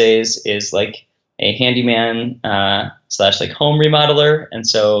 fiancés is like a handyman / like home remodeler. And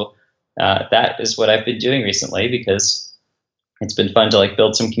so that is what I've been doing recently, because it's been fun to like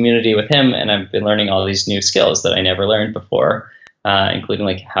build some community with him. And I've been learning all these new skills that I never learned before, including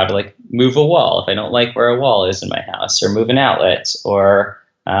like how to like move a wall if I don't like where a wall is in my house, or move an outlet, or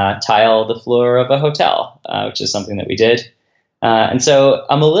tile the floor of a hotel, which is something that we did. And so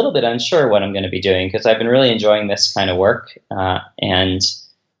I'm a little bit unsure what I'm going to be doing, because I've been really enjoying this kind of work. And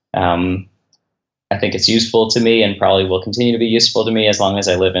I think it's useful to me, and probably will continue to be useful to me as long as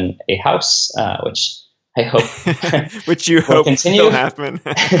I live in a house, which I hope which you hope continue will happen.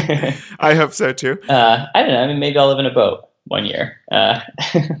 I hope so too. I don't know. I mean, maybe I'll live in a boat one year.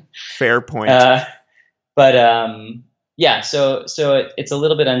 Fair point. But yeah, so it's a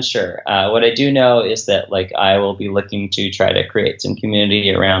little bit unsure. What I do know is that like I will be looking to try to create some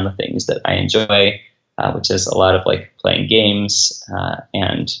community around the things that I enjoy, which is a lot of like playing games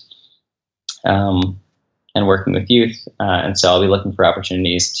and working with youth. And so I'll be looking for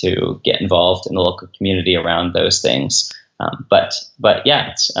opportunities to get involved in the local community around those things. But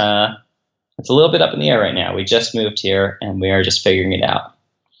yeah, it's a little bit up in the air right now. We just moved here and we are just figuring it out.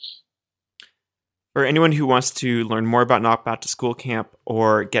 For anyone who wants to learn more about Not Back to School Camp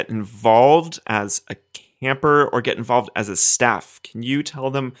or get involved as a camper or get involved as a staff, can you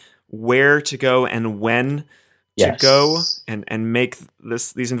tell them where to go and when to go and make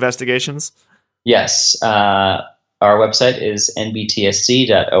these investigations? Yes. Our website is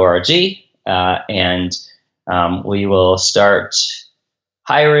nbtsc.org, and we will start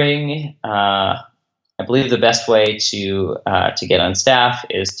hiring. I believe the best way to get on staff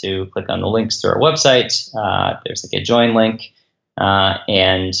is to click on the links to our website. There's like a join link,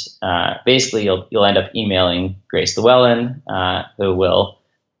 and basically you'll end up emailing Grace Llewellyn, who will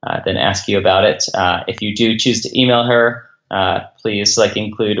then ask you about it. If you do choose to email her, please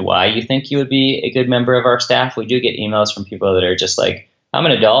include why you think you would be a good member of our staff. We do get emails from people that are just like, I'm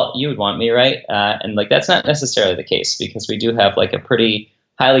an adult, you would want me, right? And that's not necessarily the case, because we do have a pretty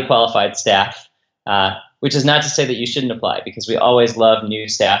highly qualified staff. Which is not to say that you shouldn't apply, because we always love new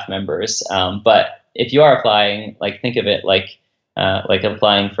staff members. But if you are applying, think of it like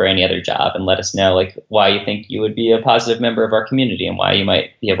applying for any other job, and let us know why you think you would be a positive member of our community and why you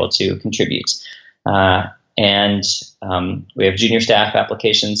might be able to contribute. And we have junior staff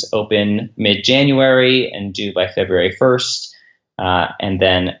applications open mid-January and due by February 1st. And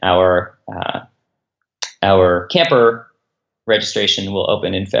then our camper registration will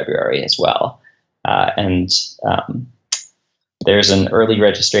open in February as well. And there's an early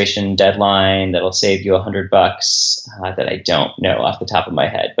registration deadline that'll save you $100 that I don't know off the top of my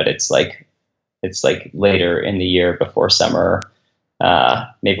head, but it's later in the year before summer.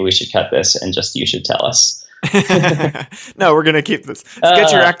 Maybe we should cut this and just you should tell us. No, we're going to keep this. Let's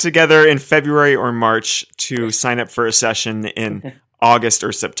get your act together in February or March to sign up for a session in August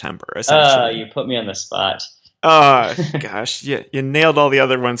or September, essentially. You put me on the spot. Gosh, you nailed all the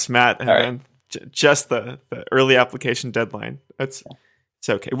other ones, Matt. And then just the early application deadline. It's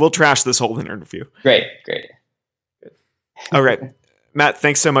okay. We'll trash this whole interview. Great. All right. Matt,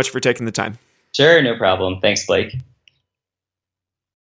 thanks so much for taking the time. Sure, no problem. Thanks, Blake.